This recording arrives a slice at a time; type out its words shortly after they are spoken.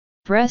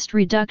Breast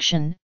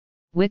reduction,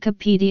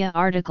 Wikipedia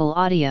article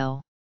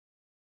audio.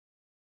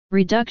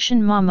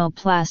 Reduction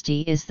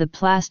mammoplasty is the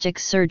plastic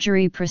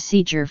surgery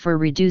procedure for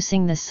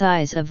reducing the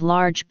size of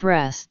large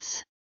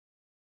breasts.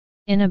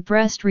 In a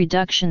breast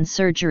reduction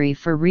surgery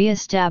for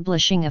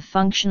re-establishing a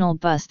functional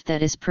bust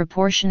that is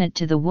proportionate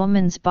to the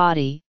woman's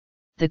body,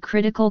 the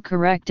critical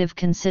corrective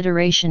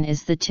consideration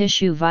is the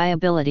tissue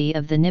viability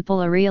of the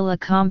nipple-areola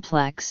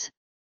complex,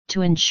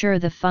 to ensure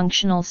the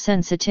functional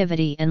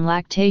sensitivity and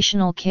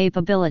lactational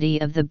capability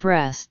of the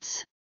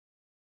breasts.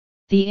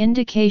 The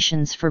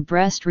indications for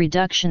breast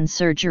reduction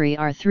surgery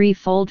are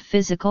threefold: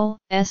 physical,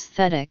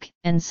 aesthetic,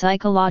 and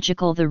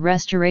psychological. The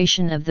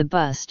restoration of the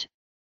bust,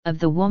 of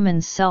the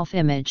woman's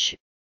self-image,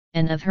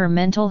 and of her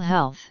mental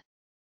health.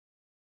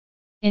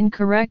 In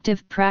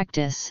corrective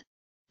practice,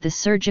 the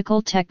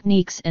surgical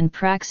techniques and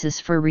praxis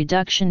for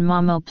reduction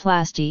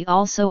mammoplasty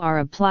also are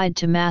applied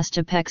to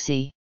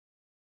mastopexy.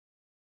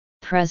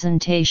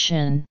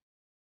 Presentation.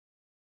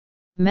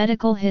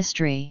 Medical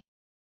history.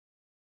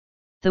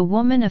 The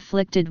woman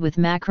afflicted with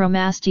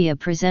macromastia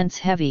presents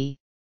heavy,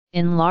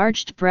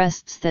 enlarged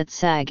breasts that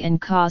sag and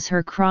cause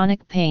her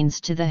chronic pains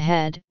to the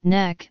head,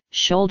 neck,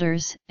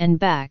 shoulders, and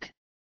back.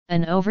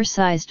 An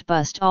oversized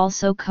bust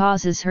also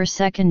causes her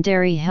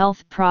secondary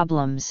health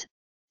problems,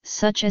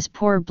 such as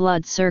poor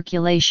blood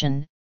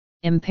circulation,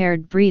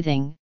 impaired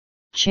breathing,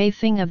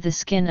 chafing of the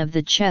skin of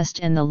the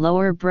chest and the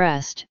lower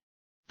breast,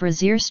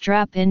 brassiere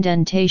strap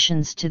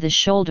indentations to the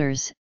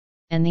shoulders,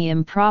 and the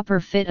improper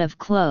fit of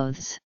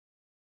clothes.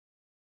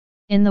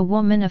 In the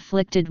woman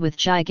afflicted with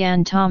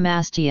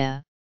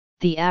gigantomastia,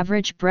 the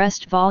average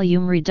breast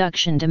volume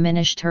reduction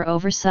diminished her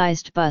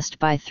oversized bust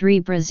by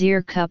 3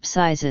 brassiere cup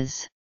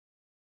sizes.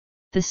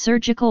 The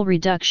surgical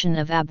reduction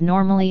of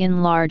abnormally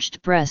enlarged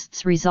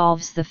breasts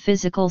resolves the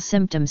physical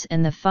symptoms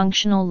and the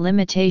functional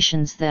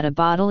limitations that a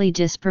bodily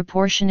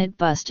disproportionate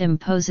bust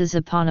imposes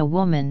upon a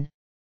woman,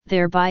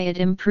 thereby it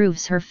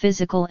improves her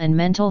physical and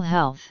mental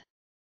health.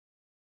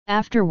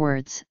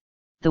 Afterwards,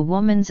 the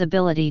woman's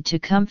ability to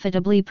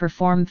comfortably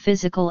perform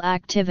physical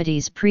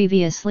activities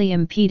previously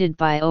impeded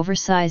by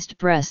oversized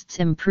breasts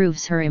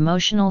improves her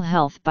emotional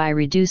health by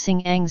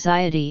reducing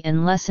anxiety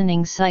and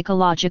lessening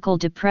psychological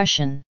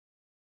depression.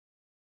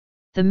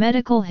 The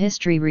medical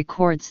history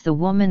records the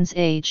woman's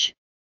age,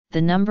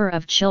 the number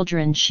of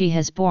children she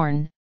has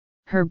borne,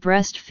 her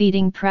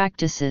breastfeeding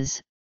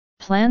practices,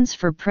 plans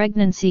for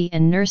pregnancy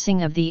and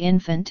nursing of the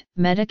infant,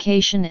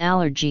 medication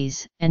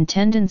allergies, and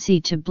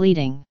tendency to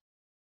bleeding.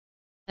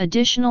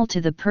 Additional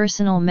to the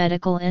personal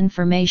medical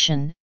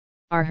information,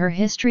 are her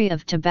history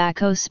of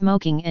tobacco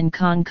smoking and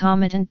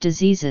concomitant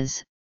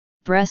diseases,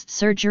 breast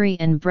surgery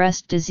and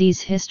breast disease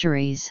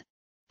histories,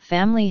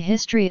 family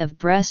history of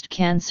breast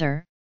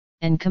cancer,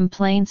 and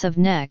complaints of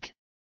neck,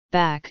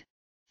 back,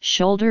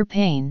 shoulder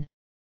pain,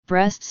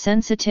 breast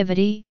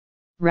sensitivity,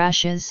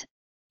 rashes,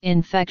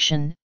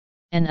 infection,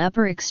 and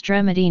upper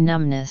extremity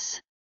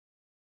numbness.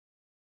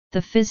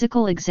 The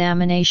physical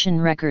examination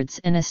records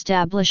and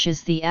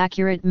establishes the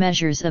accurate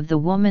measures of the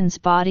woman's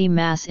body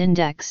mass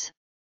index,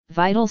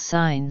 vital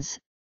signs,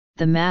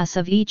 the mass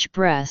of each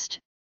breast,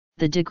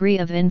 the degree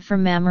of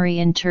inframammary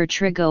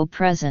intertrigo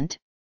present,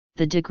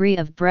 the degree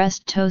of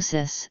breast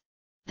ptosis,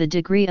 the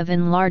degree of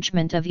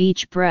enlargement of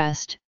each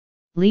breast,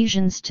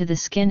 lesions to the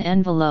skin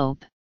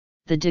envelope,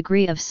 the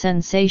degree of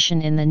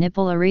sensation in the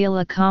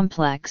nipple-areola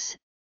complex,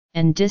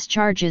 and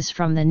discharges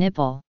from the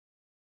nipple.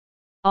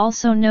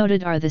 Also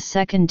noted are the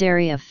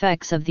secondary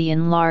effects of the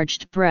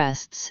enlarged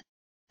breasts,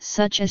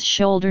 such as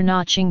shoulder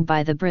notching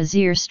by the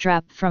brassiere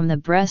strap from the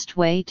breast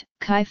weight,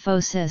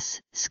 kyphosis,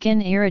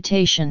 skin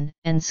irritation,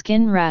 and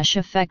skin rash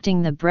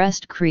affecting the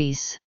breast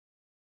crease.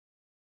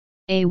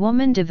 A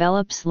woman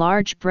develops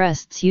large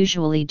breasts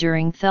usually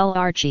during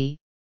thelarchy,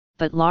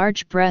 but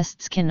large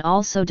breasts can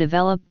also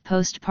develop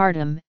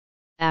postpartum,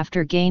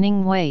 after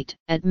gaining weight,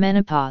 at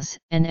menopause,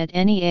 and at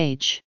any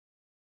age.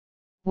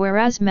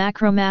 Whereas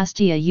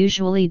macromastia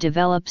usually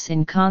develops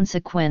in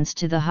consequence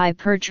to the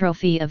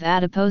hypertrophy of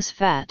adipose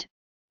fat,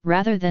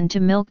 rather than to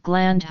milk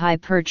gland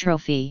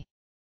hypertrophy.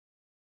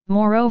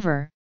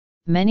 Moreover,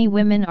 many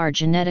women are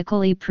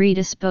genetically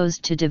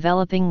predisposed to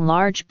developing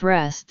large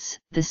breasts,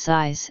 the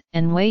size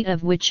and weight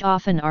of which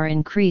often are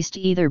increased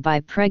either by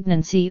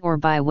pregnancy or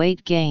by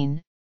weight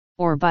gain,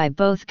 or by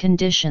both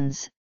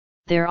conditions.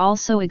 There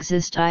also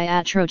exist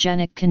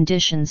iatrogenic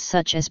conditions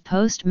such as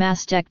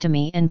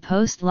post-mastectomy and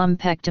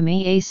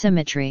post-lumpectomy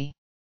asymmetry.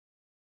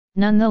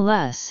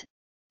 Nonetheless,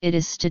 it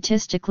is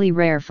statistically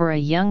rare for a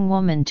young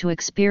woman to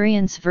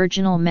experience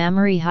virginal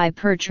mammary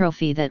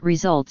hypertrophy that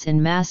results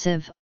in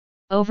massive,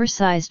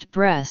 oversized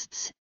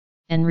breasts,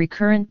 and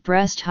recurrent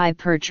breast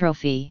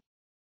hypertrophy.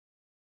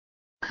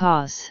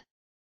 Cause: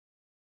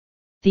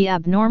 the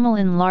abnormal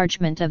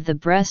enlargement of the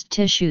breast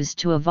tissues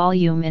to a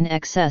volume in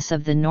excess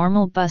of the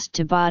normal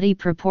bust-to-body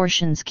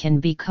proportions can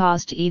be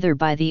caused either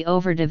by the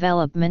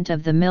overdevelopment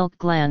of the milk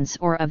glands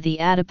or of the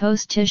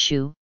adipose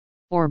tissue,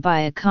 or by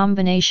a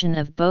combination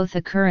of both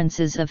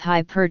occurrences of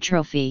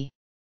hypertrophy.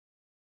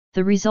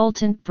 The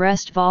resultant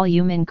breast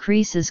volume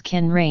increases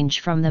can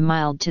range from the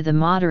mild to the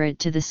moderate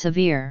to the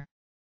severe.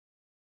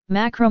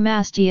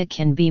 Macromastia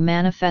can be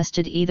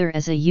manifested either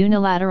as a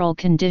unilateral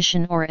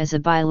condition or as a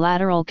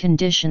bilateral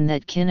condition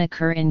that can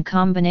occur in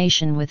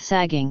combination with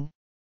sagging,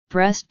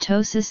 breast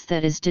ptosis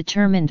that is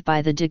determined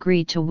by the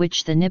degree to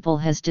which the nipple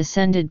has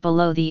descended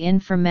below the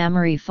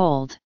inframammary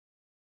fold.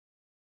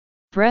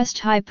 Breast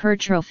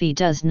hypertrophy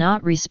does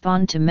not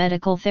respond to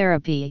medical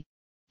therapy,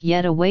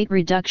 yet a weight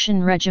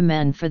reduction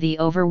regimen for the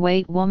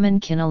overweight woman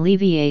can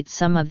alleviate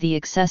some of the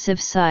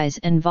excessive size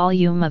and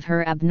volume of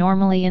her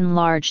abnormally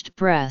enlarged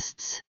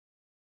breasts.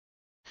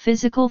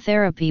 Physical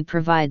therapy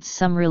provides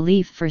some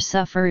relief for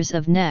sufferers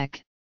of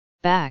neck,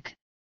 back,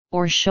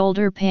 or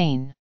shoulder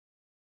pain.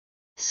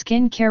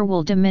 Skin care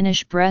will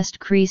diminish breast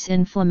crease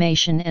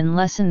inflammation and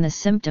lessen the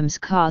symptoms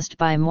caused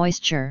by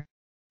moisture,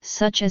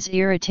 such as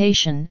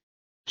irritation,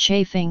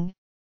 chafing,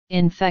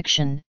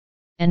 infection,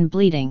 and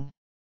bleeding.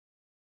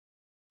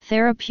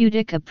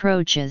 Therapeutic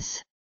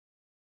approaches.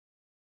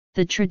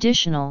 The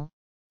traditional,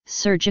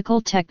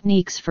 surgical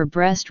techniques for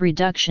breast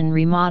reduction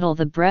remodel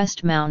the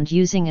breast mound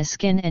using a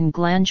skin and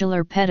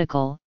glandular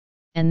pedicle,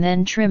 and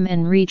then trim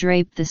and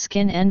redrape the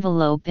skin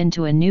envelope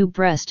into a new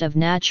breast of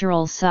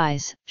natural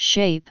size,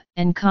 shape,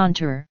 and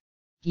contour,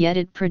 yet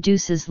it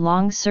produces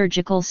long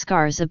surgical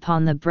scars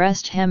upon the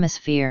breast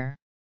hemisphere.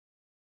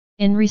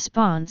 In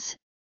response,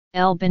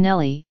 L.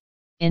 Bonelli,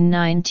 in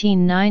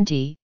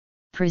 1990,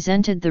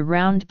 presented the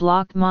round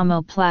block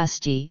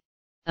mammoplasty,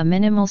 a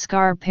minimal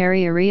scar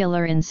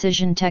periareolar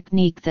incision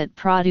technique that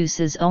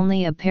produces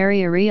only a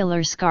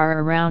periareolar scar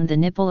around the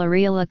nipple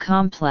areola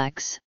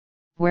complex,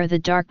 where the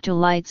dark to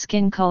light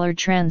skin color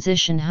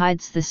transition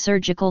hides the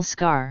surgical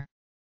scar.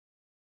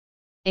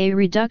 A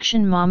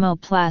reduction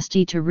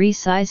mammoplasty to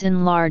resize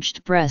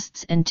enlarged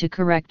breasts and to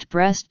correct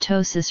breast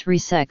ptosis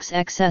resects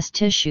excess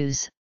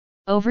tissues,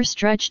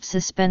 overstretched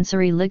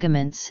suspensory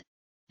ligaments,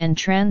 and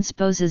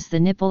transposes the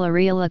nipple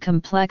areola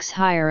complex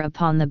higher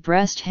upon the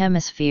breast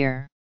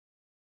hemisphere.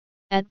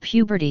 At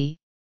puberty,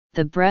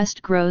 the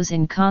breast grows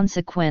in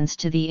consequence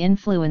to the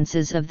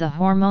influences of the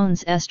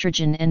hormones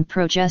estrogen and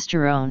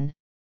progesterone.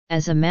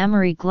 As a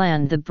mammary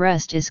gland, the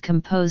breast is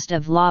composed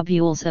of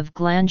lobules of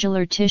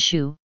glandular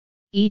tissue,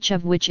 each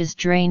of which is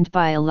drained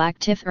by a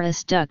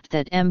lactiferous duct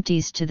that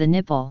empties to the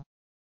nipple.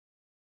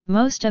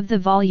 Most of the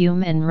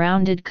volume and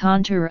rounded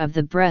contour of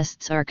the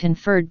breasts are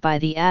conferred by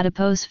the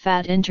adipose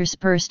fat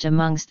interspersed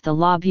amongst the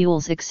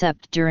lobules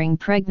except during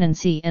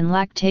pregnancy and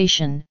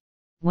lactation,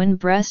 when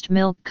breast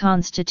milk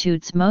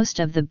constitutes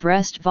most of the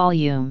breast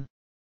volume.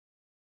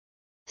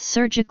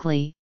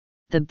 Surgically,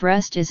 the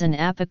breast is an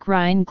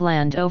apocrine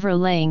gland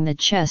overlaying the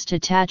chest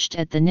attached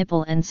at the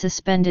nipple and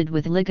suspended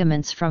with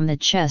ligaments from the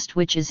chest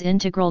which is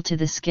integral to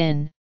the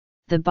skin,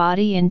 the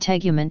body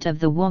integument of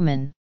the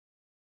woman.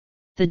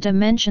 The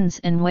dimensions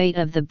and weight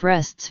of the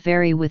breasts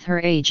vary with her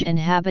age and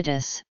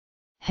habitus,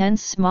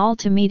 hence small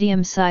to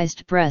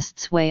medium-sized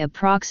breasts weigh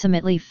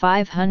approximately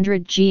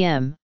 500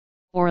 gm,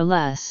 or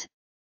less,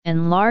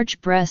 and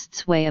large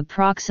breasts weigh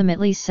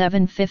approximately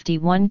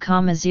 751,000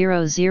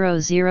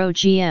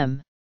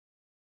 gm.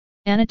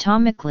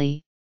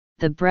 Anatomically,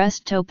 the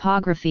breast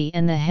topography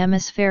and the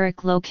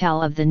hemispheric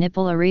locale of the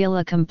nipple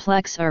areola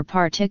complex are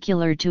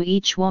particular to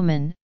each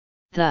woman,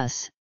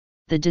 thus,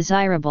 the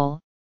desirable,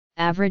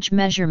 average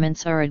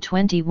measurements are a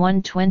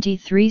 21-23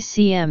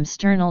 cm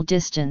sternal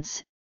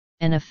distance,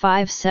 and a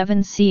 5-7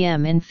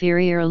 cm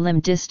inferior limb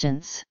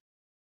distance.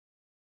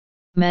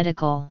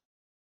 Medical.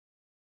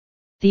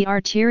 The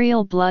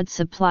arterial blood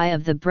supply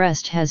of the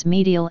breast has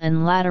medial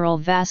and lateral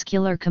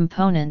vascular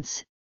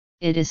components.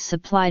 It is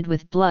supplied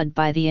with blood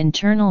by the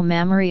internal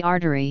mammary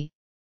artery,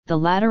 the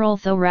lateral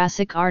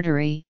thoracic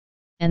artery,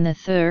 and the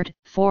 3rd,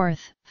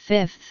 4th,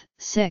 5th,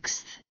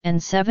 6th, and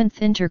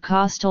 7th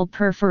intercostal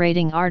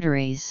perforating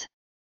arteries.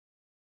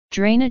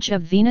 Drainage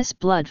of venous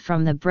blood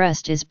from the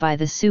breast is by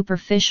the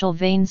superficial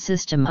vein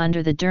system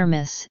under the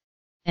dermis,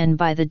 and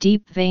by the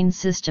deep vein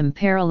system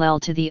parallel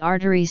to the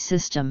artery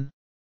system.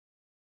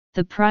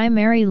 The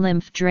primary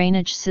lymph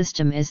drainage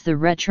system is the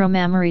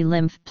retromammary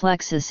lymph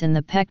plexus in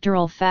the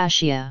pectoral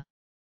fascia.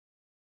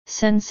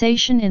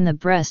 Sensation in the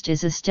breast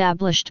is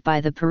established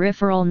by the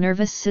peripheral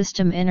nervous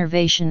system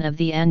innervation of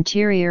the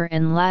anterior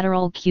and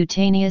lateral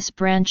cutaneous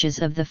branches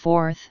of the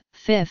 4th,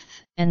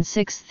 5th, and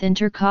 6th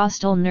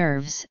intercostal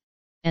nerves,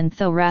 and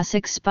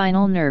thoracic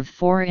spinal nerve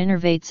 4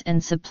 innervates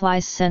and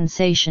supplies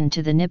sensation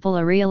to the nipple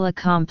areola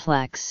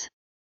complex.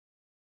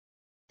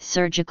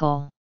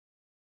 Surgical.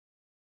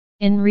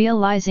 In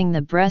realizing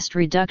the breast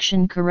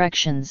reduction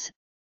corrections,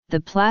 the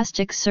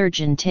plastic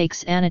surgeon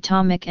takes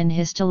anatomic and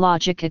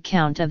histologic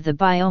account of the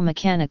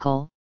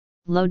biomechanical,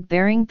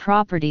 load-bearing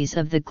properties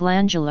of the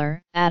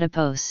glandular,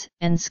 adipose,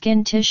 and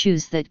skin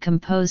tissues that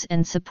compose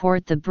and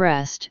support the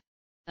breast.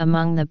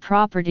 Among the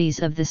properties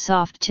of the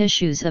soft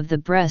tissues of the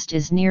breast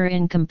is near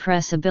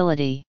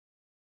incompressibility.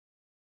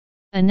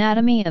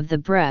 Anatomy of the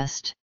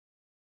breast.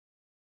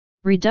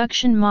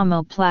 Reduction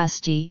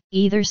mammoplasty,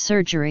 either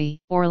surgery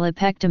or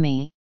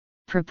lipectomy,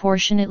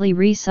 proportionately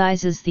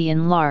resizes the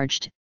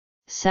enlarged,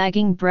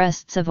 sagging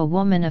breasts of a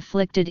woman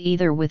afflicted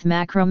either with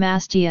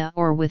macromastia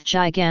or with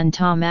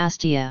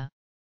gigantomastia.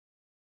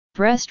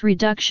 Breast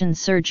reduction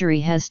surgery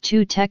has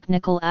two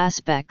technical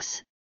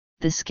aspects: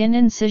 the skin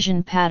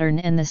incision pattern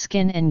and the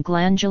skin and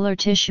glandular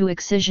tissue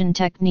excision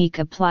technique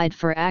applied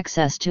for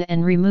access to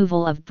and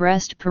removal of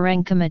breast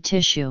parenchyma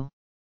tissue.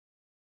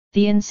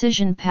 The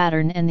incision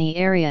pattern and the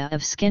area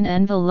of skin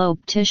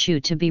envelope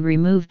tissue to be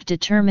removed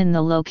determine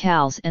the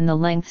locales and the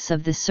lengths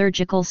of the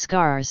surgical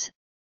scars.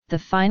 The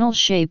final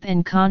shape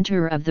and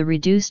contour of the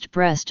reduced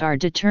breast are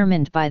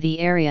determined by the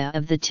area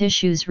of the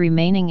tissues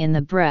remaining in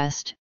the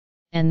breast,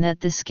 and that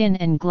the skin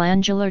and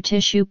glandular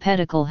tissue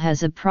pedicle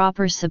has a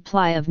proper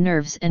supply of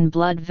nerves and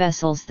blood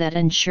vessels that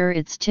ensure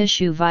its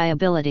tissue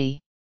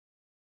viability.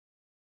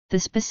 The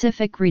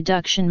specific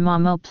reduction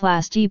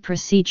mammoplasty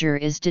procedure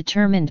is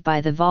determined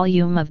by the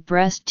volume of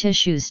breast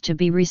tissues to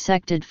be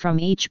resected from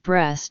each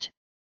breast,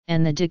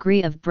 and the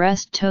degree of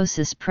breast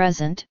ptosis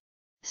present: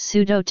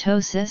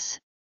 pseudoptosis,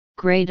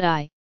 grade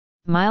I,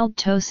 mild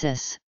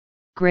ptosis,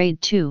 grade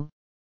II,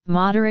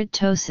 moderate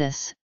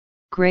ptosis,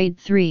 grade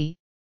III,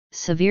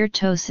 severe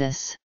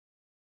ptosis.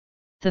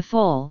 The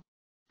full,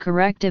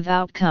 corrective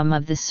outcome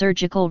of the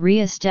surgical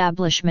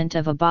re-establishment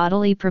of a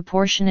bodily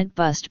proportionate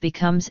bust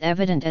becomes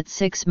evident at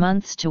 6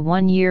 months to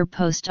 1 year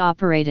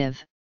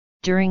post-operative,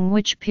 during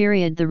which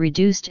period the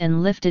reduced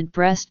and lifted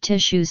breast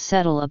tissues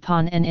settle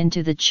upon and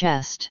into the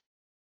chest.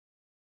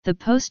 The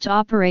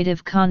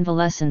post-operative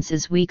convalescence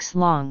is weeks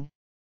long,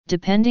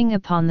 depending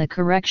upon the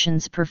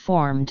corrections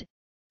performed,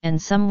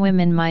 and some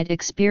women might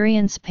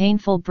experience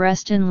painful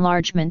breast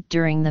enlargement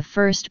during the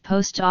first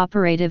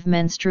post-operative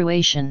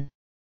menstruation.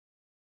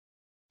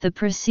 The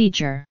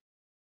procedure.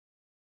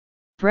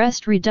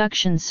 Breast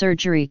reduction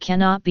surgery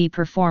cannot be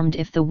performed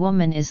if the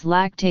woman is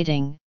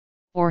lactating,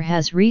 or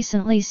has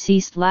recently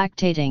ceased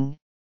lactating,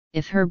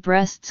 if her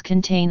breasts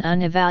contain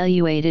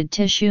unevaluated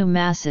tissue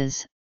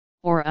masses,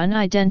 or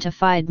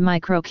unidentified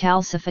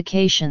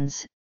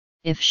microcalcifications,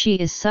 if she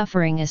is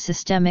suffering a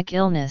systemic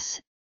illness,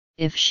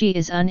 if she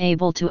is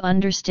unable to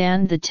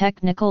understand the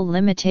technical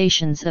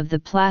limitations of the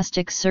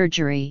plastic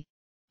surgery,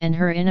 and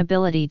her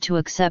inability to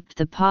accept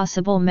the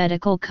possible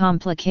medical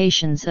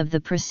complications of the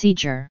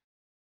procedure.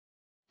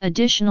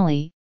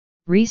 Additionally,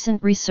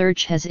 recent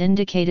research has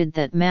indicated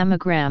that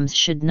mammograms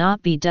should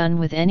not be done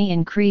with any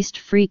increased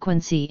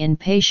frequency in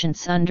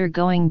patients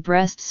undergoing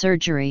breast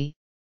surgery,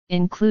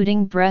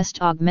 including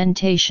breast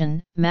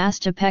augmentation,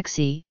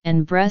 mastopexy,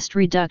 and breast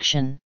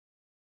reduction.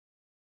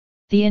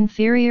 The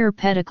inferior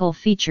pedicle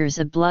features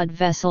a blood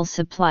vessel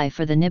supply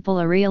for the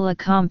nipple-areola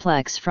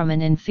complex from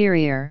an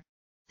inferior,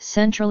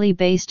 centrally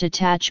based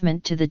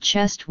attachment to the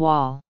chest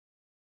wall.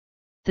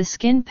 The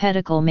skin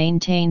pedicle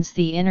maintains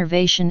the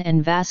innervation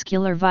and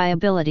vascular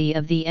viability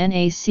of the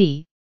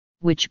NAC,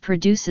 which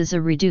produces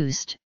a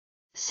reduced,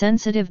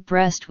 sensitive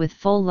breast with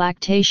full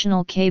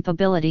lactational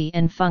capability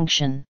and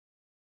function.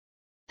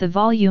 The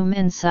volume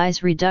and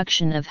size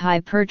reduction of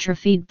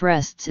hypertrophied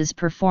breasts is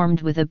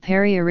performed with a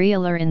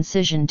periareolar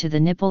incision to the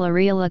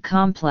nipple-areola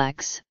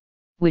complex,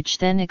 which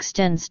then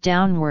extends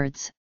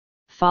downwards,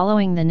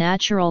 following the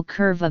natural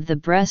curve of the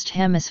breast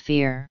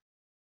hemisphere.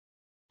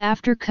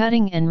 After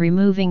cutting and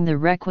removing the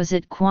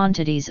requisite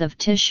quantities of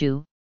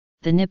tissue,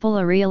 the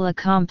nipple-areola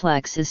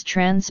complex is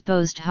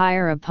transposed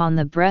higher upon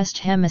the breast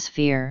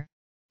hemisphere.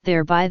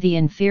 Thereby the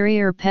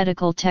inferior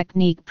pedicle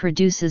technique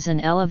produces an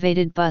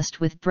elevated bust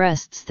with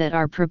breasts that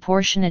are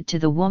proportionate to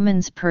the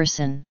woman's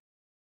person.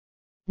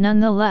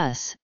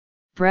 Nonetheless,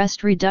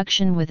 breast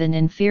reduction with an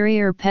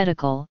inferior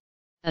pedicle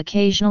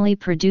occasionally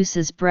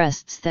produces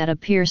breasts that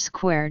appear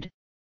squared,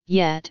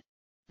 yet,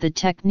 the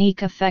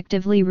technique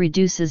effectively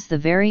reduces the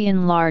very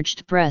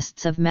enlarged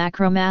breasts of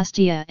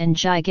macromastia and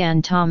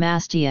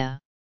gigantomastia.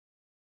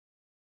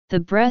 The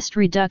breast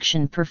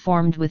reduction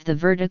performed with the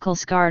vertical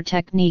scar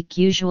technique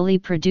usually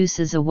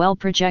produces a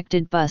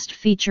well-projected bust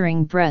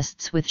featuring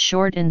breasts with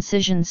short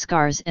incision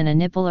scars and a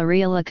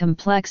nipple-areola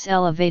complex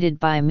elevated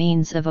by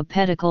means of a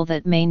pedicle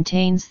that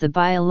maintains the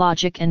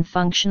biologic and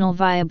functional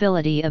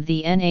viability of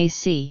the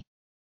NAC.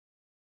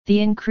 The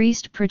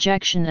increased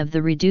projection of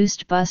the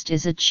reduced bust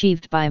is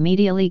achieved by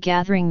medially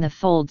gathering the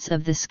folds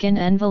of the skin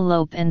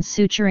envelope and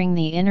suturing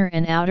the inner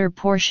and outer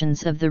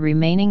portions of the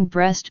remaining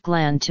breast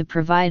gland to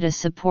provide a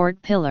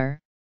support pillar,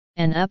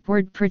 an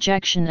upward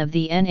projection of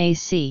the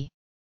NAC.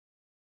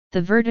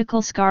 The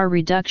vertical scar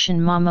reduction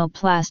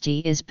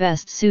mammoplasty is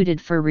best suited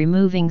for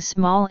removing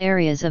small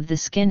areas of the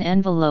skin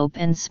envelope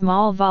and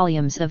small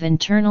volumes of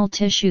internal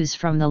tissues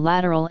from the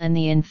lateral and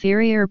the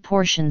inferior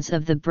portions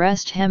of the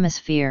breast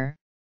hemisphere,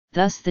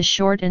 thus the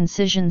short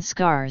incision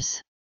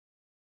scars.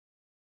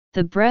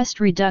 The breast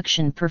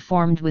reduction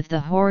performed with the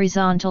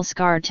horizontal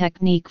scar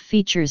technique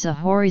features a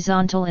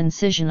horizontal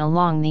incision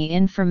along the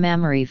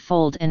inframammary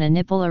fold and a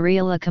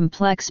nipple-areola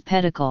complex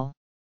pedicle.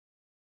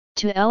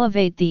 To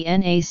elevate the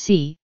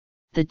NAC,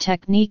 the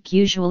technique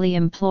usually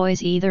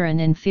employs either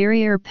an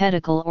inferior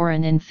pedicle or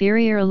an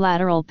inferior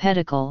lateral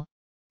pedicle,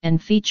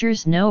 and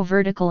features no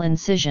vertical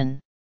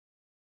incision.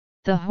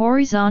 The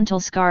horizontal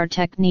scar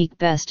technique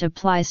best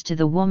applies to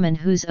the woman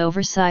whose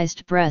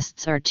oversized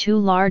breasts are too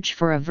large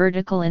for a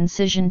vertical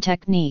incision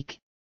technique,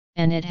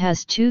 and it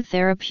has two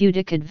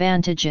therapeutic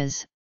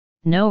advantages: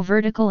 no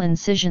vertical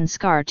incision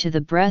scar to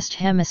the breast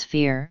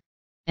hemisphere,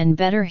 and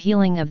better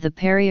healing of the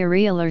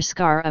periareolar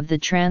scar of the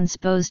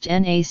transposed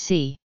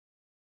NAC.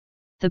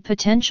 The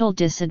potential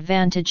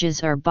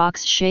disadvantages are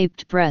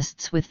box-shaped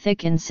breasts with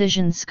thick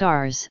incision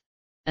scars,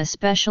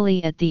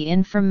 especially at the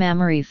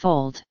inframammary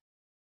fold.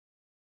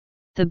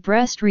 The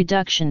breast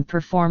reduction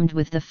performed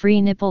with the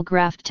free nipple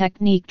graft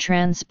technique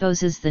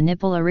transposes the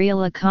nipple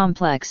areola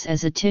complex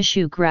as a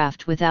tissue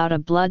graft without a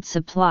blood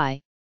supply,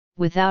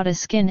 without a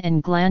skin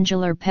and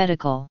glandular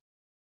pedicle.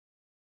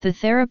 The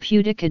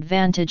therapeutic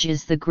advantage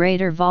is the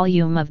greater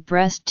volume of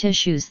breast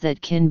tissues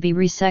that can be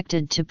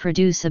resected to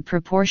produce a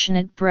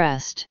proportionate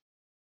breast.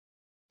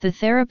 The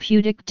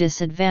therapeutic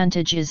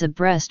disadvantage is a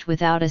breast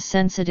without a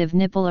sensitive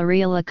nipple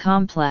areola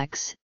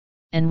complex,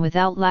 and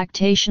without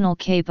lactational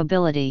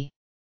capability.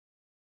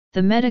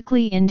 The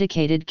medically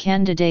indicated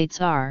candidates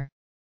are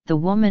the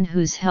woman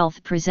whose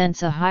health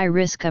presents a high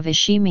risk of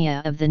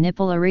ischemia of the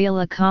nipple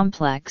areola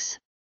complex,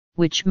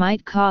 which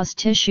might cause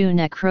tissue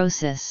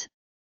necrosis,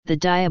 the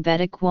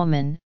diabetic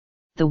woman,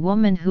 the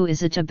woman who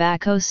is a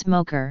tobacco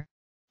smoker,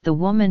 the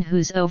woman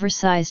whose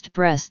oversized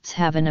breasts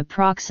have an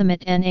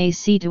approximate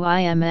NAC to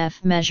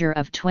IMF measure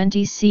of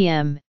 20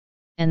 cm,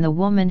 and the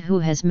woman who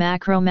has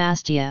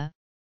macromastia,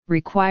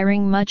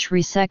 requiring much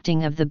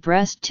resecting of the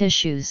breast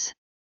tissues.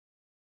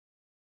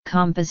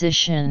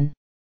 Composition.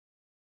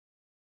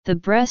 The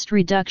breast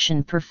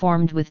reduction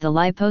performed with the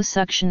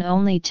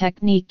liposuction-only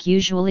technique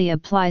usually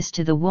applies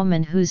to the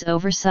woman whose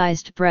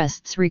oversized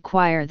breasts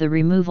require the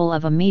removal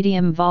of a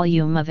medium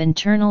volume of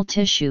internal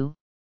tissue,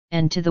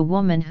 and to the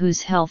woman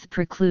whose health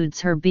precludes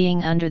her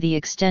being under the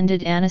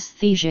extended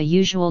anesthesia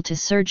usual to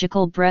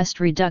surgical breast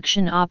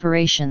reduction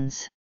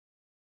operations.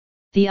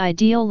 The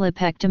ideal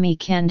lipectomy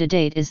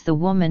candidate is the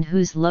woman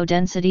whose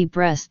low-density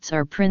breasts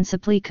are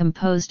principally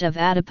composed of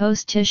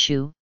adipose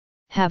tissue,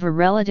 have a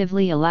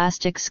relatively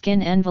elastic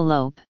skin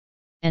envelope,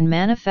 and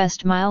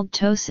manifest mild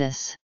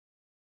ptosis.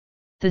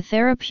 The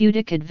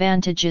therapeutic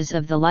advantages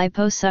of the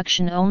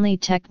liposuction-only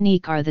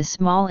technique are the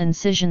small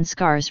incision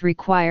scars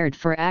required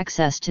for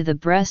access to the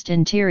breast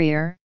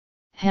interior,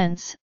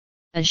 hence,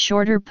 a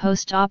shorter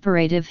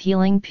post-operative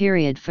healing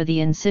period for the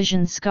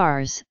incision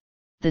scars.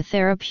 The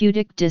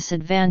therapeutic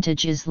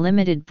disadvantage is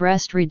limited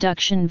breast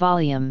reduction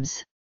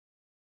volumes.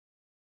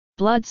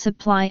 Blood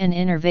supply and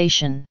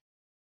innervation.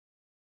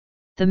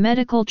 The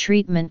medical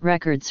treatment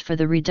records for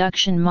the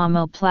reduction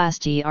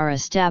mammoplasty are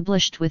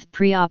established with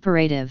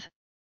preoperative,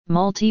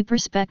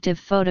 multi-perspective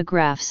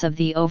photographs of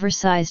the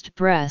oversized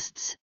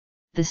breasts,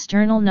 the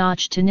sternal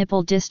notch to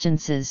nipple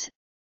distances,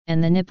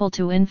 and the nipple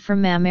to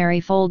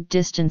inframammary fold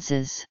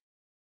distances.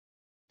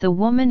 The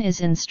woman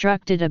is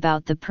instructed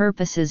about the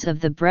purposes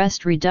of the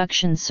breast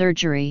reduction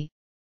surgery,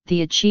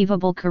 the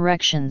achievable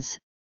corrections,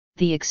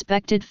 the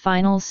expected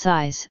final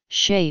size,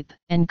 shape,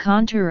 and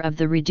contour of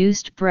the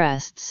reduced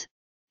breasts,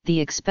 the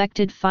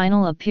expected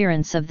final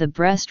appearance of the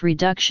breast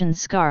reduction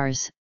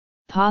scars,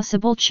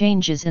 possible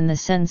changes in the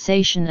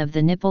sensation of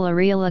the nipple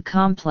areola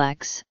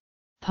complex,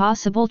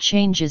 possible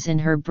changes in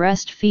her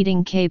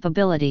breastfeeding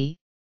capability,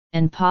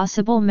 and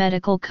possible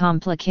medical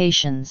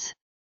complications.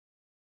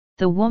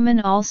 The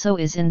woman also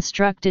is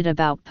instructed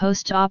about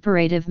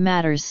post-operative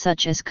matters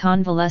such as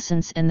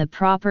convalescence and the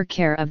proper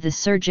care of the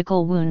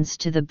surgical wounds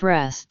to the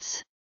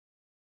breasts.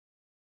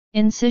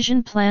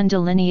 Incision plan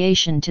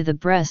delineation to the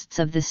breasts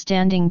of the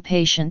standing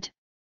patient.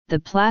 The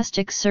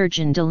plastic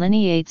surgeon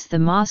delineates the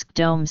mosque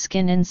dome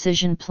skin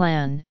incision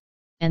plan,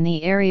 and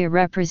the area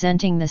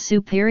representing the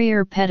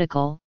superior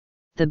pedicle,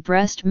 the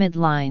breast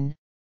midline,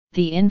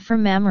 the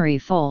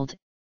inframammary fold,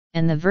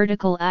 and the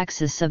vertical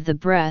axis of the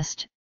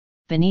breast,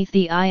 beneath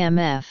the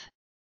IMF.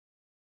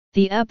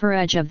 The upper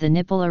edge of the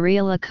nipple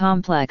areola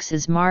complex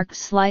is marked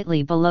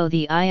slightly below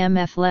the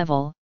IMF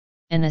level,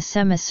 and a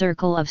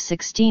semicircle of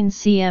 16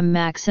 cm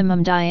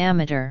maximum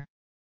diameter.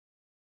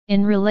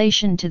 In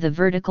relation to the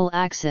vertical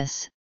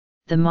axis,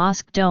 the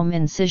mosque dome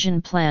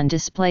incision plan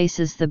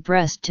displaces the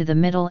breast to the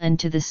middle and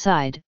to the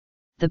side.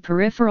 The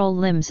peripheral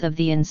limbs of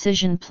the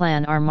incision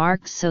plan are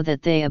marked so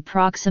that they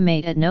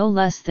approximate at no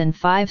less than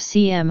 5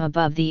 cm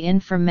above the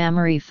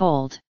inframammary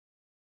fold.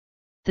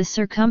 The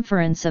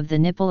circumference of the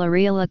nipple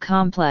areola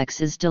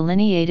complex is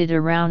delineated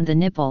around the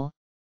nipple,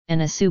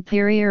 and a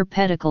superior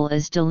pedicle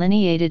is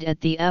delineated at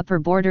the upper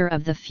border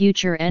of the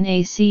future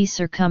NAC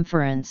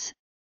circumference.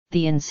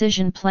 The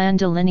incision plan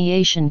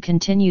delineation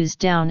continues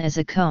down as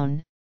a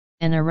cone,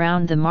 and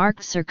around the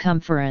marked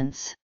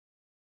circumference.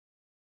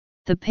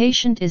 The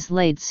patient is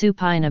laid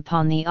supine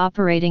upon the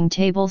operating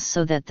table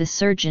so that the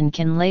surgeon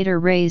can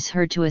later raise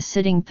her to a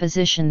sitting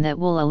position that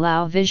will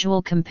allow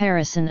visual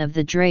comparison of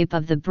the drape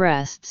of the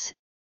breasts,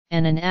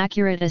 and an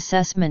accurate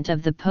assessment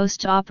of the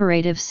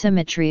post-operative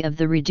symmetry of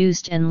the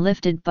reduced and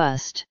lifted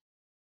bust.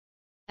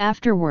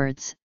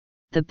 Afterwards,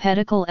 the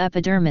pedicle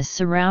epidermis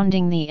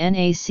surrounding the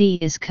NAC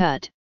is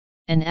cut,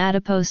 and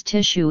adipose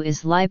tissue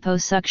is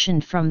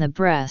liposuctioned from the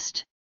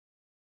breast.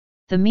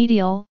 The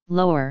medial,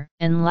 lower,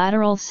 and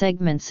lateral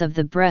segments of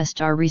the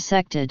breast are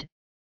resected,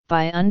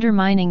 by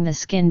undermining the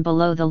skin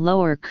below the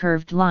lower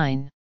curved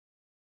line.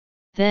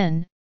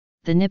 Then,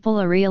 the nipple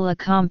areola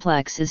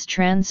complex is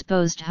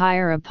transposed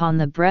higher upon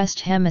the breast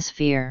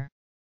hemisphere.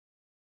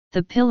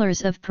 The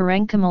pillars of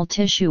parenchymal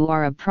tissue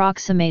are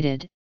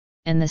approximated,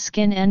 and the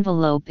skin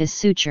envelope is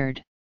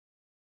sutured.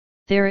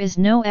 There is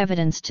no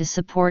evidence to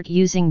support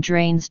using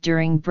drains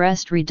during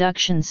breast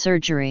reduction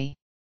surgery.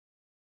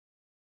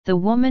 The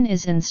woman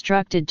is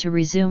instructed to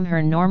resume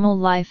her normal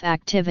life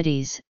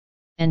activities,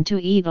 and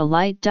to eat a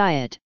light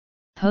diet,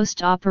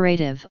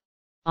 post-operative,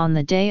 on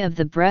the day of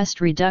the breast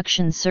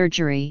reduction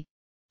surgery,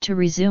 to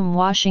resume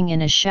washing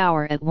in a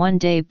shower at 1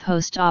 day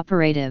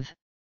post-operative,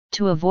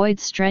 to avoid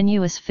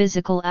strenuous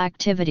physical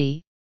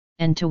activity,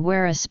 and to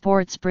wear a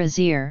sports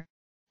brassiere.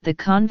 The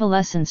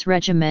convalescence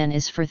regimen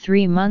is for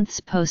 3 months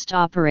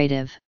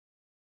post-operative.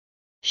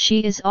 She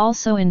is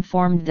also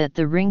informed that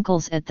the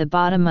wrinkles at the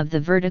bottom of the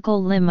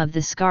vertical limb of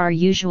the scar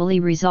usually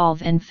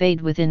resolve and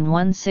fade within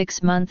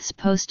 1-6 months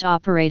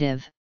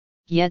post-operative,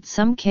 yet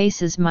some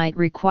cases might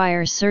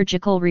require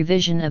surgical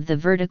revision of the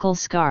vertical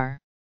scar.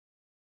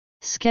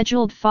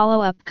 Scheduled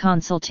follow-up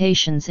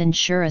consultations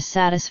ensure a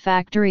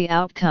satisfactory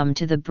outcome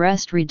to the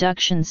breast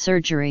reduction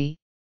surgery,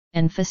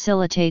 and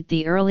facilitate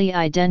the early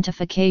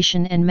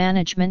identification and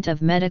management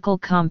of medical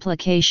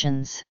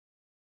complications.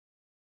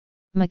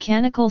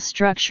 Mechanical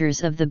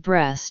structures of the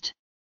breast.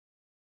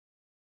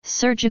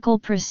 Surgical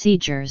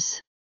procedures.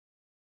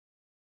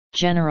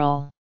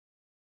 General.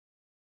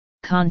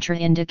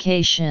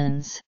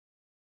 Contraindications.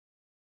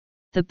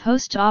 The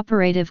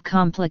post-operative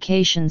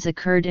complications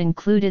occurred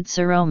included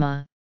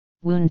seroma,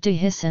 wound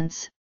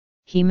dehiscence,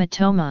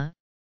 hematoma,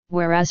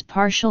 whereas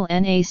partial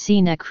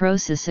NAC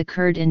necrosis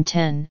occurred in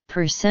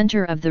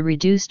 10% of the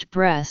reduced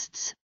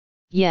breasts,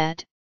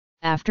 yet,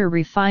 after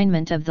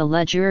refinement of the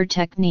Leger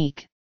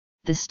technique,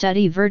 the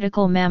study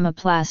vertical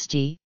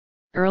mammoplasty,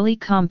 early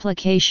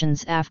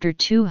complications after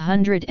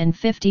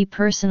 250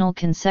 personal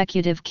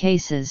consecutive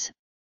cases,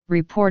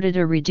 reported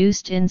a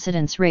reduced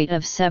incidence rate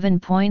of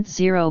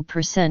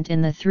 7.0%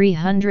 in the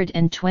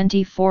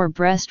 324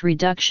 breast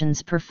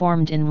reductions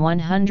performed in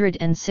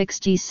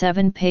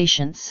 167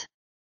 patients.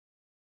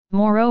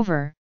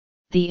 Moreover,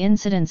 the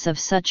incidence of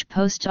such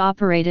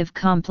post-operative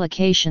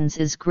complications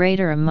is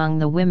greater among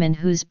the women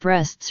whose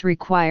breasts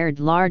required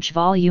large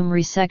volume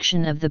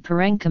resection of the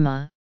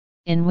parenchyma,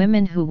 in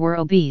women who were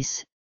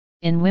obese,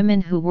 in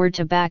women who were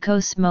tobacco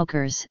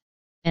smokers,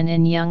 and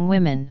in young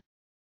women.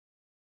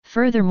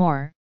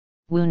 Furthermore,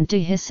 wound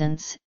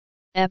dehiscence,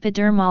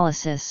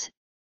 epidermolysis,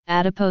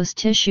 adipose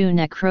tissue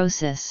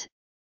necrosis,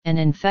 and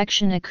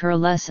infection occur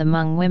less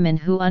among women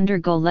who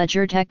undergo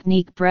Leger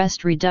technique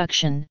breast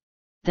reduction,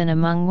 than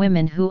among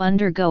women who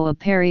undergo a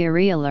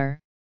periareolar,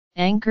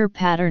 anchor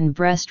pattern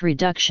breast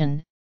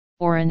reduction,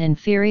 or an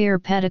inferior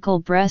pedicle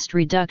breast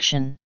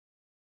reduction.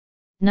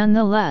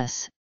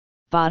 Nonetheless,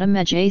 bottom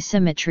edge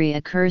asymmetry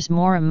occurs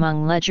more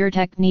among Leger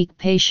technique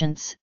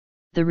patients.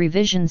 The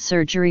revision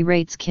surgery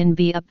rates can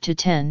be up to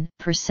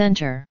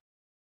 10%.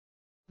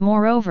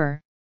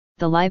 Moreover,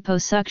 the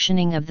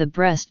liposuctioning of the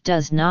breast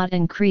does not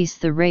increase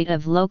the rate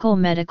of local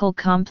medical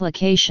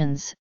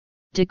complications.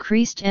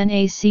 Decreased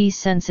NAC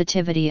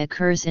sensitivity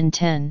occurs in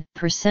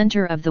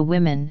 10% of the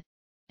women,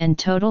 and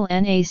total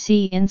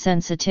NAC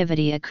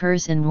insensitivity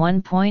occurs in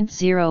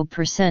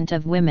 1.0%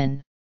 of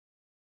women.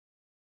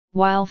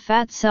 While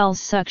fat cells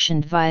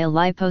suctioned via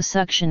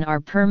liposuction are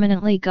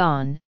permanently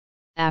gone,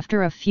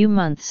 after a few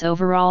months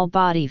overall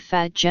body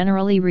fat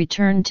generally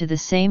returned to the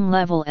same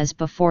level as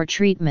before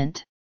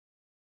treatment.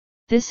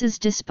 This is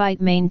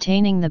despite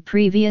maintaining the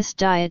previous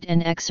diet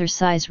and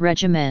exercise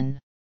regimen.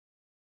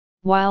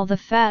 While the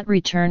fat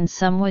returned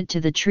somewhat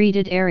to the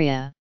treated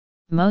area,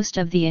 most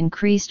of the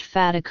increased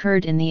fat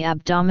occurred in the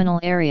abdominal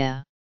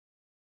area.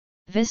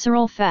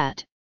 Visceral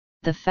fat,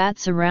 the fat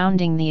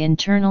surrounding the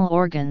internal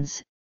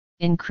organs,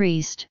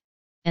 increased,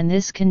 and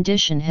this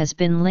condition has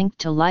been linked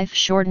to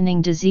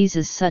life-shortening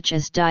diseases such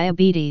as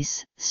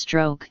diabetes,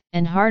 stroke,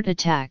 and heart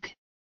attack.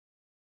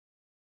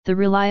 The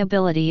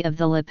reliability of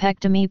the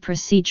lipectomy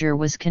procedure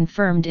was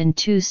confirmed in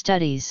 2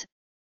 studies,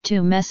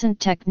 tumescent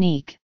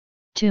technique,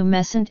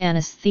 tumescent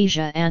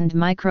anesthesia and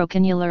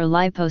microcannular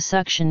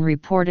liposuction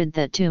reported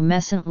that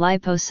tumescent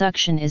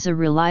liposuction is a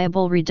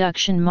reliable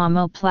reduction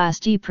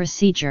mammoplasty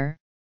procedure,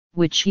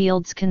 which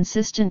yields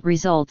consistent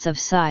results of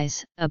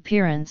size,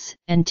 appearance,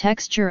 and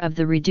texture of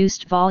the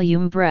reduced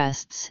volume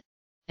breasts,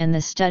 and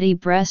the study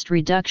breast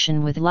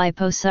reduction with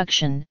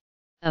liposuction,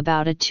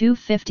 about a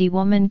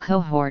 250-woman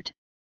cohort,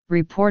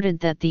 reported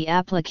that the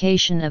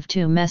application of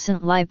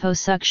tumescent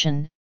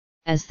liposuction,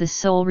 as the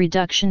sole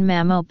reduction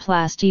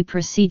mammoplasty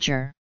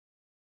procedure,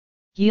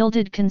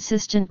 yielded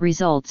consistent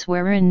results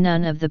wherein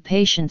none of the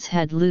patients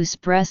had loose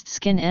breast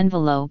skin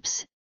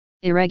envelopes,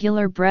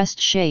 irregular breast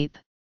shape,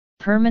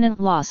 permanent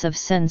loss of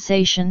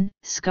sensation,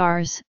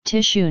 scars,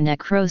 tissue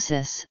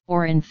necrosis,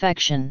 or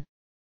infection.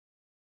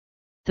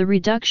 The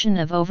reduction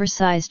of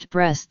oversized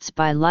breasts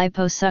by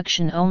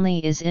liposuction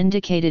only is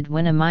indicated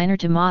when a minor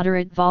to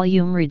moderate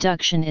volume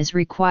reduction is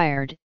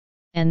required,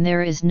 and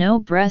there is no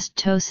breast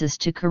ptosis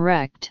to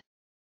correct.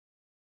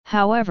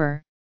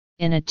 However,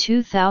 in a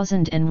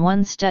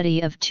 2001 study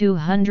of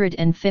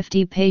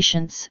 250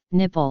 patients,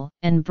 nipple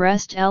and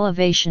breast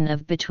elevation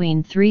of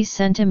between 3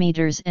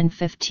 cm and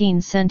 15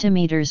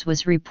 cm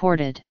was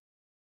reported.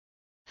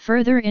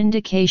 Further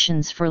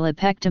indications for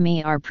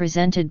lipectomy are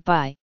presented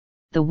by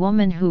the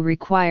woman who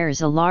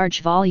requires a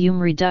large volume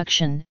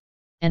reduction,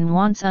 and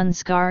wants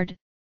unscarred,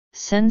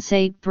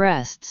 sensate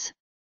breasts,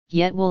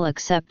 yet will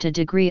accept a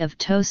degree of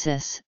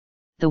ptosis,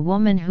 the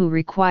woman who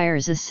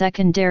requires a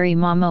secondary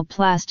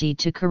mammoplasty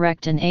to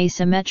correct an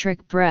asymmetric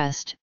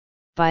breast,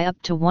 by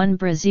up to 1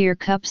 brassiere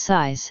cup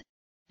size,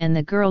 and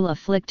the girl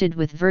afflicted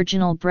with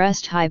virginal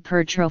breast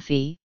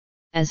hypertrophy,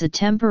 as a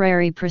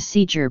temporary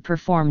procedure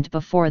performed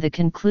before the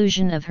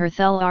conclusion of her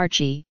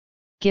thelarchy,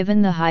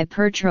 given the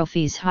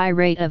hypertrophy's high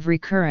rate of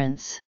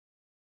recurrence.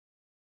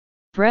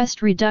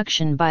 Breast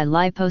reduction by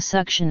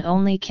liposuction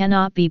only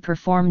cannot be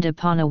performed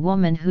upon a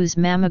woman whose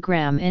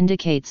mammogram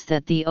indicates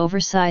that the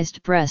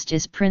oversized breast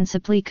is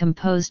principally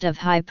composed of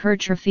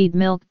hypertrophied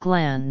milk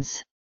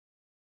glands.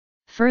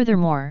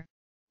 Furthermore,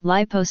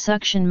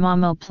 liposuction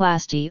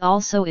mammoplasty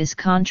also is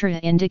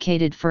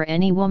contraindicated for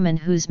any woman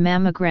whose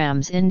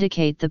mammograms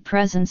indicate the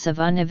presence of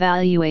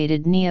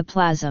unevaluated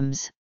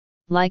neoplasms.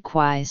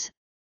 Likewise,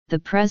 the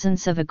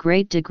presence of a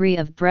great degree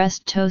of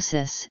breast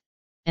ptosis,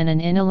 and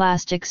an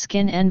inelastic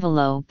skin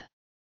envelope.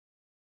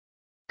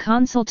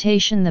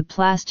 Consultation: the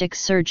plastic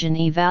surgeon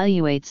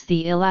evaluates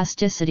the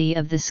elasticity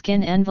of the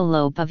skin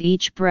envelope of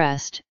each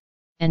breast,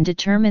 and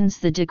determines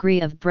the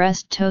degree of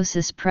breast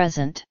ptosis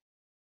present.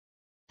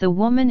 The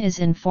woman is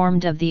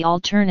informed of the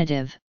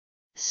alternative,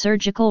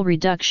 surgical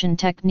reduction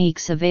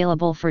techniques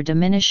available for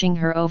diminishing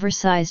her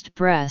oversized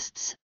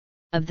breasts,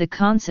 of the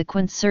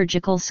consequent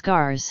surgical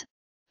scars,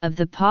 of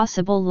the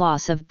possible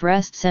loss of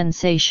breast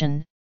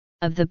sensation,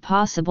 of the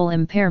possible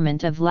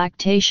impairment of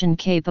lactation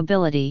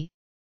capability,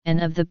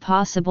 and of the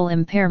possible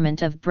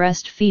impairment of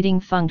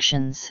breastfeeding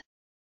functions.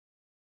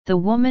 The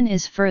woman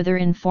is further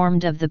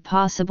informed of the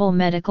possible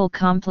medical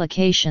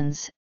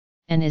complications,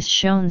 and is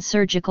shown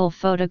surgical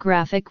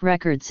photographic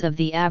records of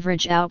the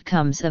average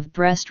outcomes of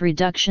breast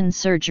reduction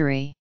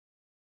surgery.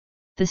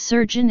 The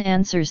surgeon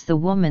answers the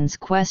woman's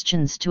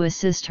questions to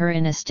assist her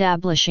in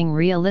establishing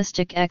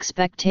realistic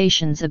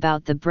expectations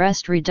about the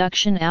breast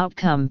reduction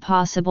outcome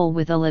possible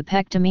with a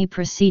lipectomy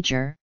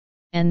procedure,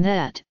 and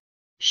that,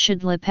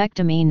 should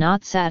lipectomy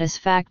not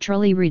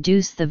satisfactorily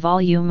reduce the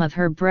volume of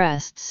her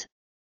breasts,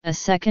 a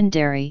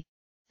secondary,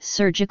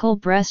 surgical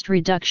breast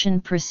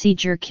reduction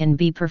procedure can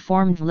be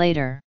performed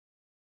later.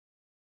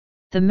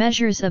 The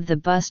measures of the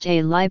bust: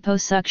 a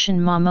liposuction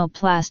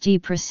mammoplasty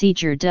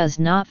procedure does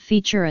not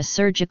feature a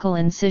surgical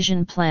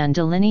incision plan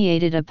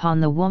delineated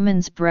upon the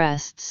woman's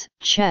breasts,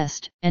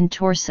 chest, and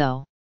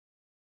torso.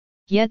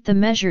 Yet the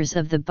measures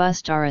of the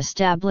bust are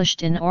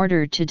established in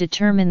order to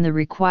determine the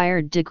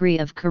required degree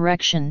of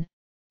correction.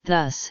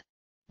 Thus,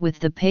 with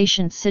the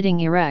patient sitting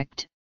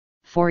erect,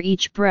 for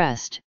each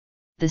breast,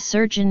 the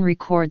surgeon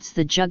records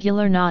the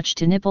jugular notch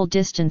to nipple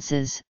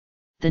distances,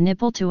 the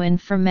nipple to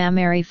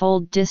inframammary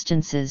fold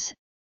distances,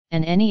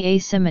 and any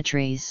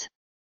asymmetries.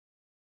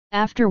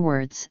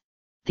 Afterwards,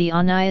 the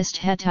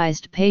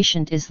anesthetized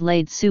patient is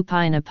laid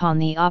supine upon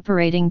the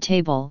operating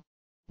table,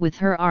 with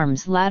her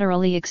arms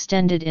laterally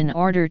extended in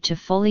order to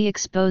fully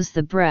expose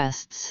the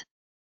breasts.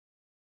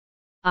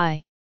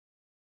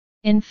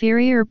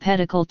 Inferior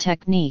pedicle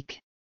technique.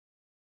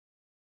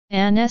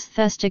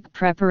 Anesthetic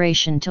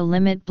preparation to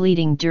limit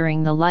bleeding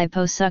during the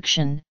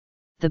liposuction.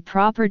 The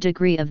proper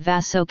degree of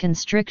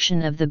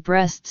vasoconstriction of the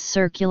breast's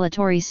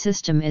circulatory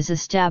system is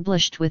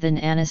established with an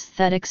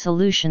anesthetic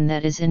solution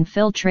that is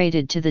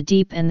infiltrated to the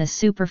deep and the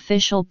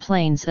superficial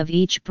planes of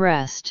each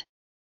breast.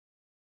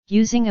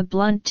 Using a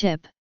blunt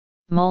tip,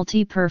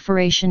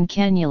 multi-perforation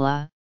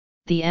cannula,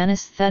 the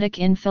anesthetic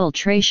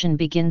infiltration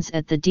begins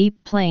at the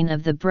deep plane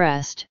of the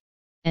breast,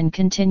 and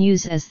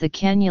continues as the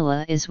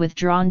cannula is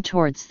withdrawn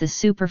towards the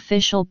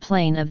superficial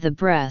plane of the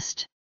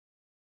breast.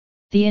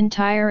 The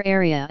entire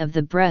area of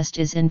the breast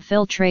is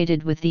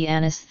infiltrated with the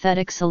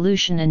anesthetic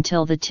solution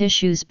until the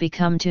tissues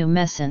become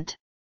tumescent.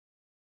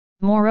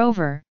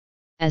 Moreover,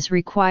 as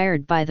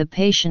required by the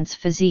patient's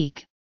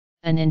physique,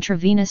 an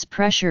intravenous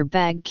pressure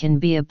bag can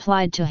be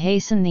applied to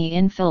hasten the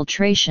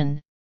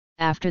infiltration.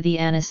 After the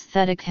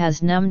anesthetic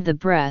has numbed the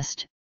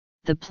breast,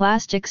 the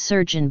plastic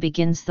surgeon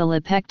begins the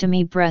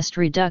lipectomy breast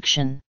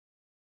reduction.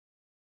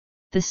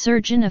 The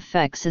surgeon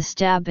effects a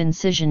stab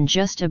incision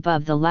just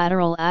above the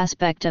lateral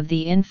aspect of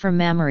the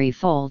inframammary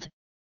fold,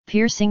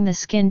 piercing the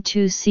skin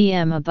 2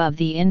 cm above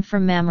the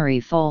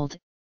inframammary fold,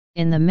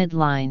 in the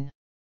midline.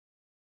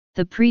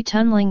 The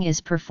pre-tunneling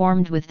is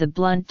performed with the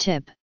blunt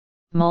tip,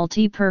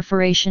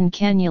 multi-perforation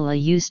cannula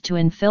used to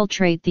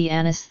infiltrate the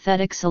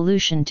anesthetic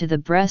solution to the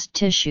breast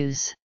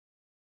tissues.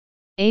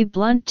 A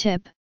blunt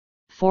tip,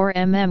 4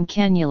 mm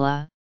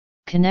cannula,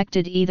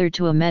 connected either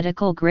to a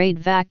medical-grade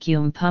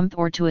vacuum pump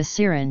or to a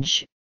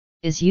syringe,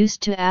 is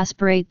used to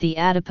aspirate the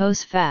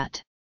adipose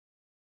fat.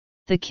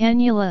 The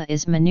cannula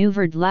is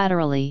maneuvered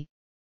laterally,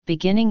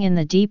 beginning in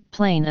the deep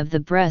plane of the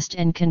breast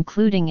and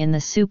concluding in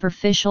the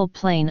superficial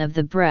plane of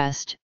the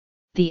breast.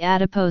 The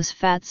adipose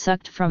fat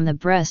sucked from the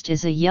breast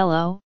is a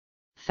yellow,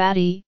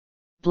 fatty,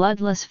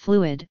 bloodless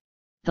fluid.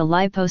 The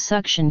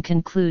liposuction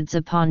concludes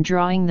upon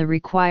drawing the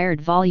required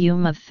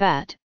volume of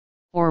fat,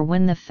 or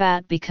when the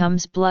fat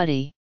becomes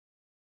bloody.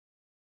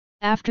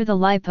 After the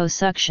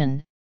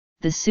liposuction,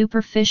 the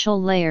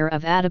superficial layer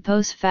of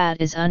adipose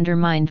fat is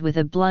undermined with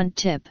a blunt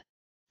tip,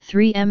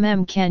 3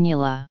 mm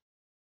cannula.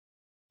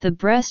 The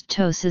breast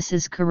ptosis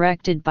is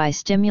corrected by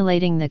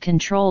stimulating the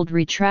controlled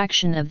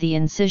retraction of the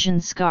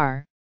incision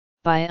scar,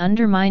 by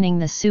undermining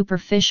the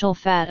superficial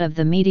fat of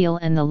the medial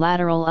and the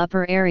lateral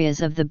upper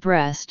areas of the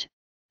breast.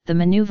 The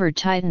maneuver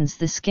tightens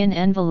the skin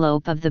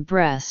envelope of the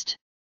breast.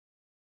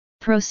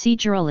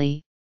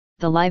 Procedurally,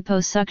 the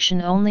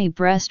liposuction-only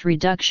breast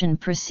reduction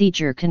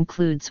procedure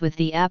concludes with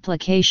the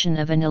application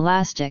of an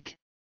elastic,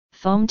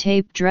 foam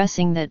tape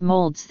dressing that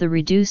molds the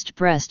reduced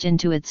breast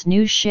into its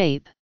new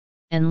shape,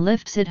 and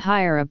lifts it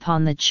higher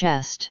upon the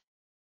chest.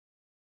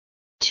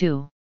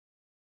 2.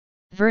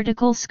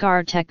 Vertical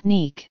scar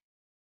technique.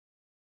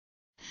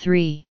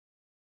 3.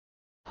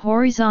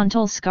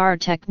 Horizontal scar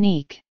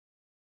technique.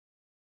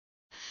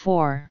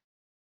 4.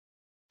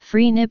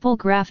 Free nipple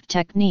graft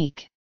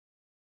technique.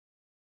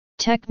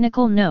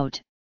 Technical note: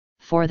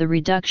 for the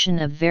reduction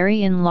of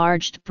very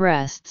enlarged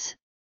breasts,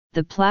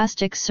 the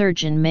plastic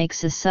surgeon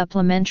makes a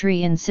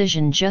supplementary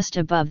incision just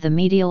above the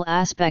medial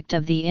aspect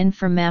of the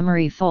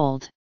inframammary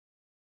fold.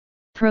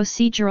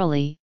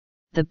 Procedurally,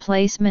 the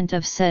placement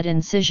of said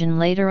incision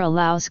later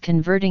allows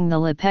converting the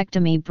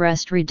lipectomy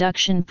breast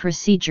reduction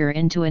procedure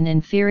into an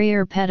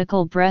inferior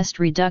pedicle breast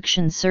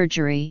reduction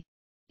surgery,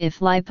 if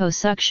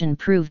liposuction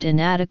proved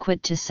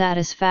inadequate to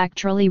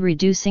satisfactorily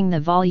reducing the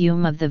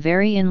volume of the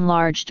very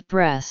enlarged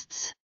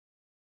breasts.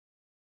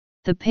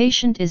 The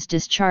patient is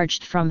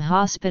discharged from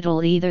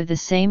hospital either the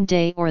same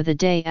day or the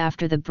day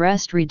after the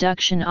breast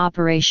reduction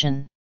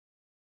operation.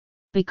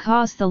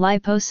 Because the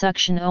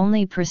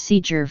liposuction-only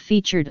procedure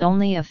featured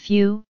only a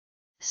few,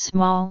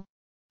 small,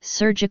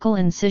 surgical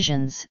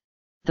incisions,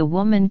 the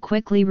woman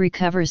quickly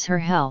recovers her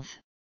health,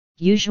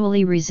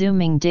 usually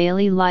resuming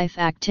daily life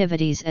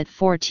activities at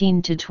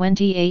 14 to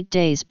 28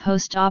 days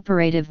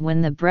post-operative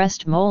when the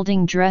breast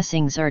molding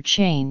dressings are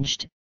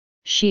changed.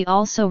 She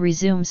also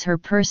resumes her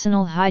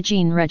personal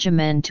hygiene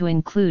regimen to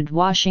include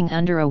washing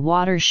under a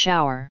water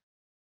shower.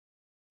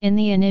 In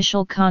the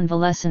initial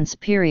convalescence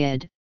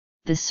period,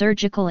 the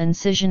surgical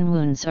incision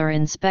wounds are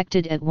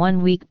inspected at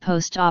 1 week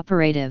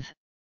post-operative,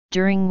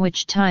 during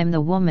which time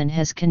the woman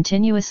has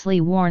continuously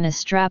worn a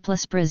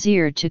strapless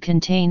brassiere to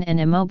contain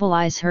and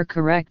immobilize her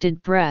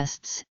corrected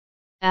breasts.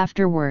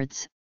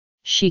 Afterwards,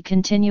 she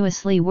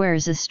continuously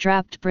wears a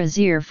strapped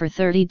brassiere for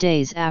 30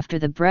 days after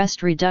the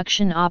breast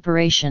reduction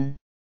operation.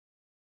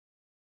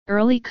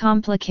 Early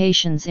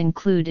complications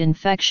include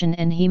infection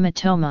and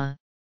hematoma.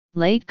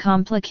 Late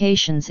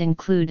complications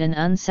include an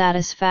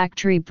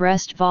unsatisfactory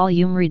breast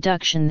volume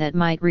reduction that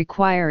might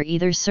require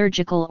either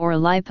surgical or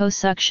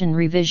liposuction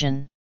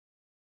revision.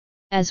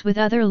 As with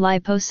other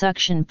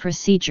liposuction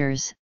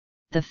procedures,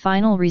 the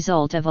final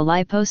result of a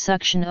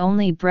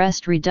liposuction-only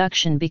breast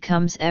reduction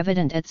becomes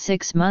evident at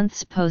 6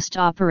 months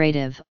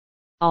post-operative,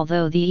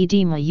 although the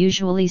edema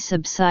usually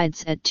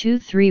subsides at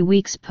 2-3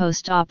 weeks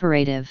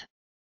post-operative.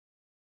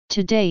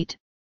 To date,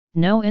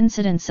 no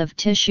incidence of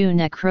tissue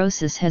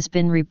necrosis has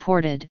been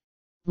reported.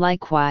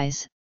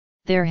 Likewise,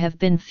 there have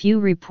been few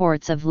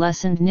reports of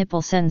lessened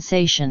nipple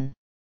sensation.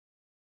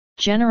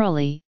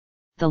 Generally,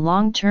 the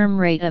long-term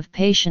rate of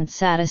patient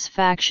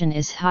satisfaction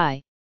is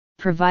high,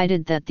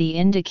 provided that the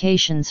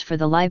indications for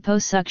the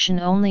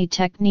liposuction-only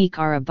technique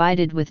are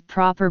abided with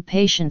proper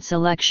patient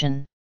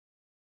selection.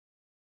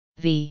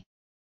 V.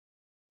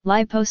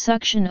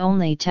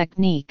 Liposuction-only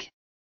technique.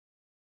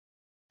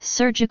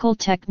 Surgical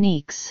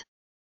techniques.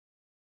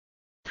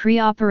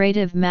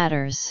 Preoperative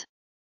matters.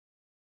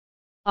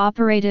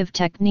 Operative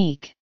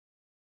technique.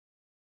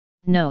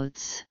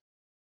 Notes.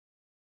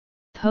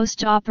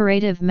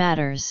 Postoperative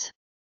matters.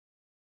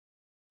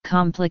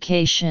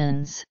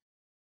 Complications.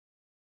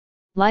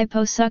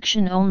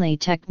 Liposuction-only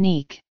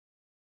technique.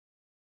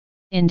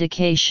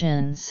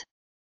 Indications.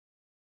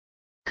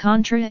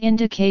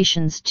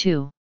 Contraindications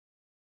to.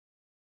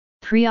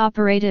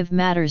 Preoperative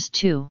matters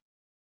to.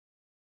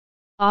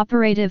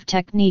 Operative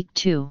technique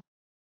to.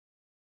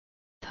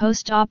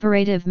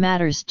 Postoperative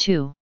matters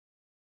to.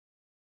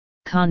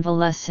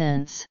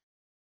 Convalescence.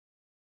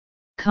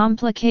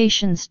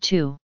 Complications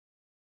to.